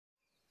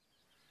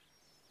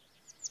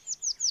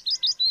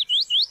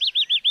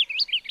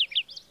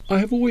I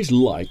have always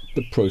liked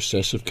the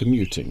process of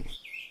commuting.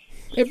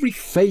 Every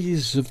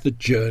phase of the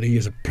journey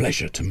is a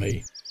pleasure to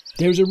me.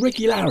 There is a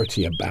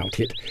regularity about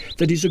it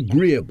that is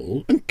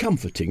agreeable and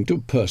comforting to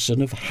a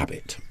person of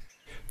habit.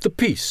 The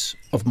peace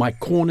of my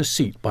corner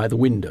seat by the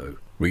window,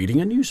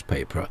 reading a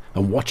newspaper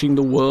and watching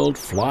the world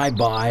fly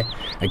by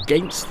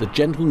against the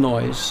gentle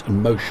noise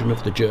and motion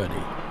of the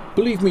journey.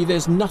 Believe me,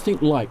 there's nothing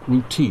like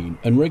routine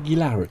and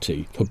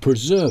regularity for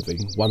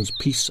preserving one's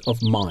peace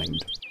of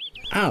mind.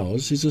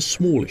 Ours is a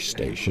smallish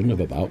station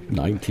of about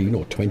 19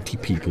 or 20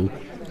 people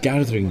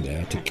gathering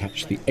there to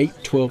catch the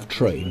 8:12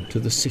 train to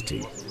the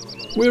city.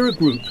 We're a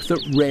group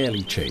that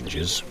rarely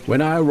changes.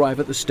 When I arrive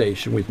at the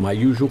station with my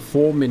usual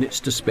 4 minutes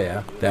to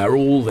spare, they're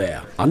all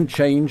there,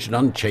 unchanged and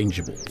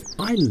unchangeable.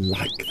 I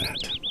like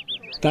that.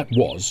 That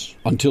was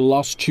until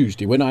last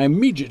Tuesday, when I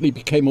immediately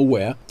became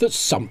aware that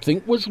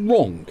something was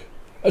wrong.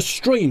 A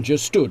stranger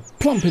stood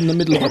plump in the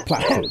middle of the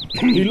platform.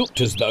 He looked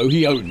as though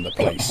he owned the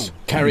place,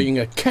 carrying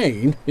a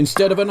cane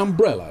instead of an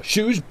umbrella,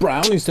 shoes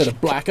brown instead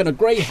of black, and a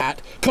grey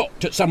hat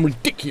cocked at some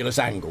ridiculous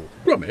angle.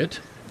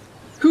 Gromit,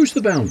 who's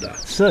the bounder?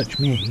 Search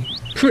me.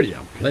 Pretty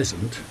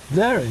unpleasant.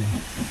 Very.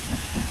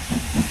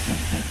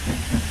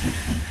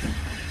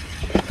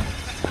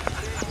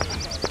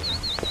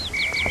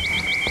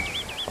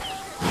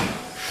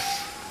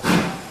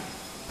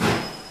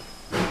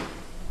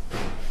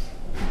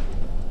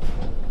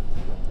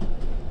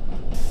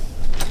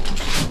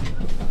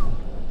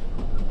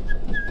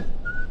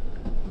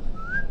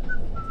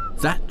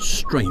 That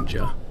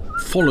stranger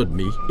followed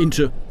me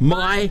into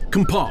my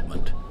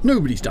compartment.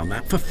 Nobody's done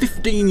that for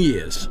 15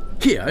 years.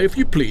 Here, if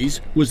you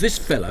please, was this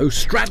fellow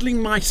straddling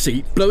my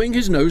seat, blowing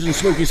his nose and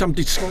smoking some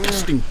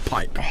disgusting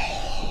pipe.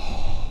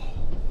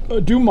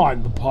 Do you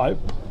mind the pipe?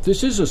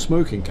 This is a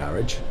smoking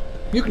carriage.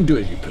 You can do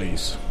as you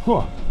please.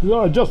 Huh.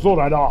 I just thought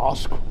I'd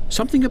ask.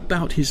 Something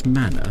about his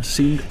manner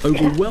seemed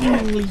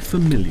overwhelmingly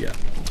familiar.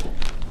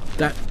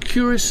 That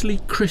curiously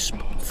crisp,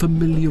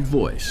 familiar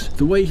voice.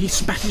 The way he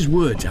spat his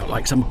words out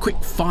like some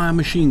quick-fire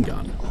machine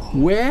gun.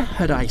 Where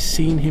had I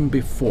seen him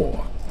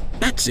before?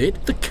 That's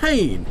it, the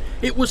cane.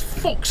 It was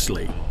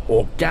Foxley,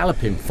 or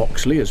Galloping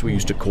Foxley as we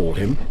used to call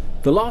him.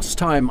 The last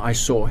time I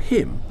saw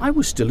him, I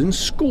was still in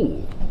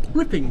school.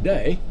 Ripping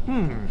day.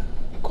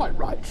 Quite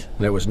right.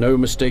 There was no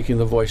mistaking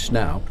the voice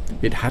now.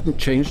 It hadn't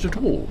changed at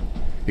all,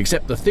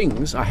 except the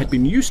things I had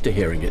been used to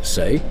hearing it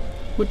say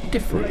were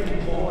different.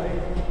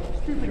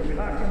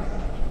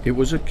 It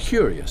was a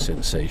curious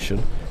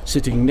sensation,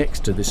 sitting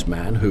next to this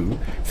man who,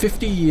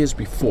 50 years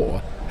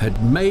before,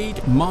 had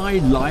made my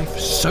life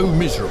so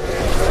miserable.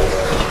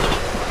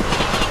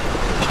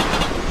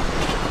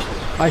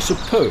 I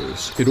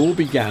suppose it all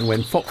began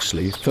when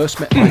Foxley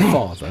first met my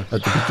father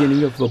at the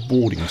beginning of a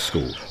boarding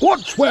school.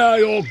 Watch where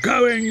you're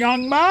going,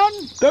 young man.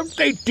 Don't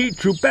they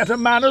teach you better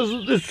manners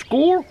at this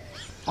school?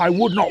 I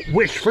would not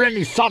wish for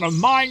any son of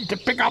mine to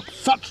pick up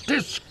such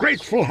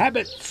disgraceful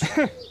habits.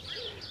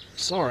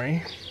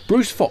 Sorry.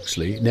 Bruce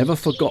Foxley never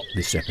forgot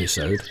this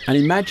episode, and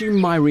imagine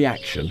my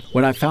reaction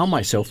when I found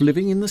myself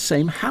living in the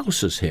same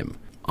house as him.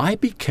 I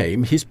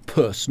became his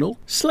personal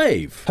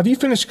slave. Have you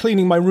finished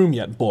cleaning my room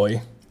yet,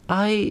 boy?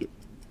 I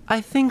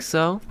think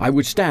so. I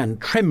would stand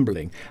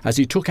trembling as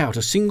he took out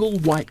a single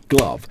white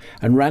glove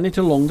and ran it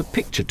along the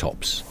picture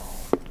tops.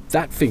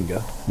 That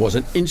finger was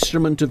an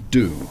instrument of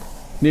doom.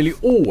 Nearly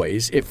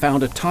always it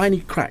found a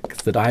tiny crack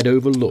that I had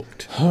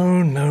overlooked.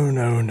 Oh, no,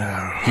 no,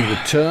 no. He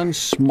would turn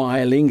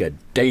smiling a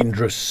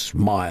dangerous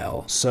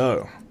smile.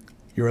 So,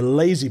 you're a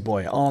lazy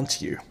boy,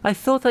 aren't you? I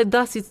thought I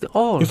does it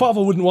all. Your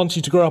father wouldn't want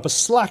you to grow up a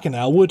slacker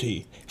now, would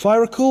he? If I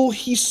recall,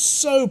 he's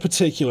so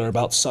particular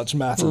about such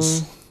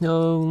matters.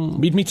 No.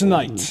 Meet me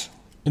tonight,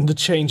 in the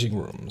changing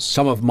rooms.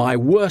 Some of my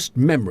worst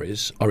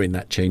memories are in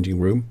that changing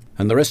room,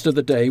 and the rest of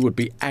the day would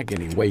be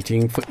agony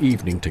waiting for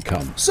evening to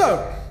come. So,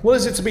 what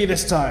is it to be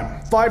this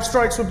time? 5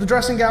 strikes with the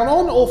dressing gown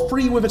on, or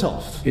 3 with it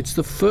off? It's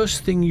the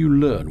first thing you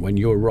learn when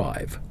you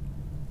arrive.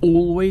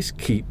 Always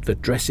keep the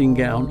dressing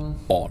gown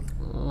on.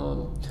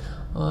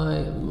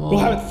 We'll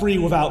have it 3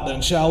 without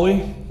then, shall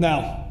we?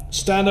 Now,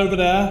 stand over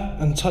there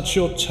and touch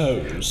your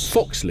toes.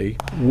 Foxley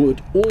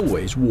would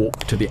always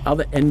walk to the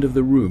other end of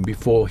the room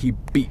before he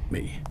beat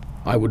me.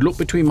 I would look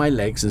between my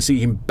legs and see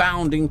him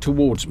bounding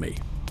towards me.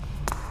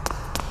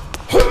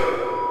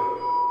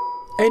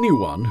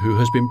 Anyone who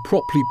has been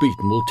properly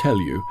beaten will tell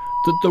you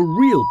that the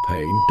real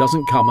pain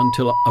doesn't come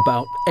until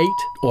about 8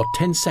 or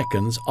 10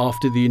 seconds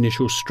after the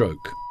initial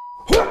stroke.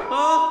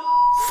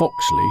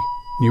 Foxley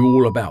knew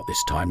all about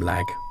this time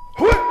lag.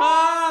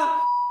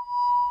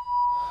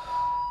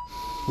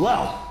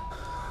 Well,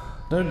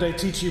 don't they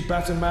teach you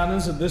better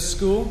manners at this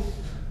school?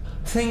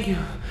 Thank you.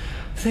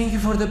 Thank you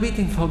for the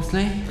beating,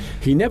 Foxley.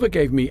 He never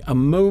gave me a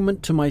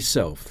moment to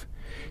myself.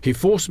 He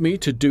forced me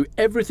to do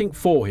everything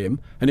for him,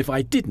 and if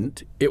I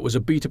didn't, it was a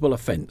beatable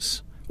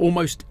offence.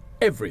 Almost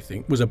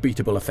everything was a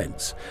beatable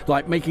offence,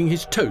 like making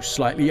his toast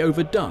slightly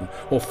overdone,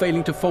 or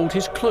failing to fold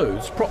his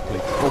clothes properly,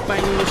 or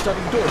banging the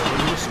study door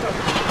when he was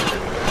studying.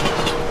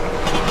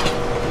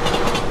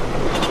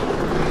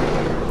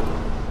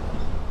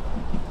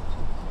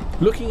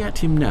 Looking at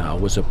him now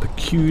was a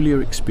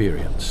peculiar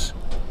experience.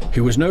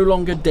 He was no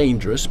longer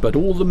dangerous, but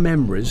all the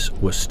memories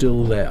were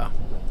still there.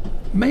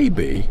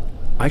 Maybe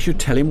I should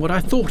tell him what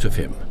I thought of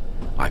him.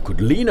 I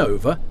could lean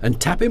over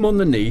and tap him on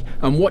the knee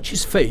and watch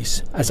his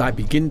face as I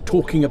begin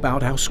talking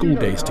about our school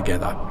days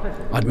together.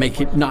 I'd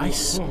make it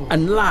nice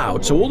and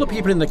loud so all the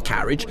people in the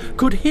carriage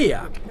could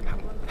hear.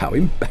 How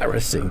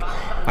embarrassing.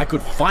 I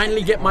could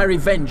finally get my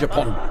revenge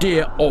upon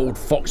dear old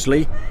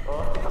Foxley.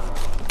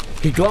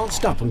 He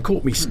glanced up and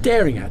caught me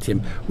staring at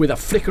him with a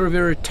flicker of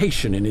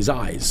irritation in his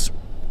eyes.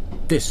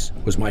 This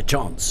was my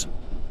chance.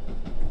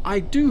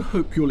 I do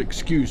hope you'll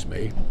excuse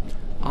me.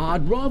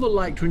 I'd rather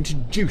like to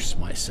introduce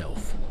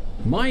myself.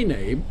 My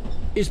name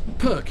is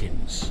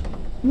Perkins,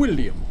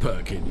 William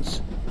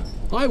Perkins.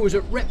 I was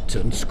at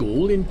Repton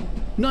School in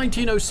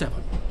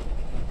 1907.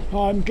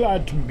 I'm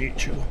glad to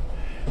meet you.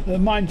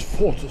 Mine's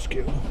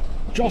Fortescue,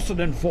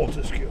 Jocelyn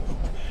Fortescue,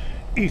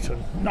 Eton,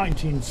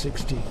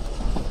 1960.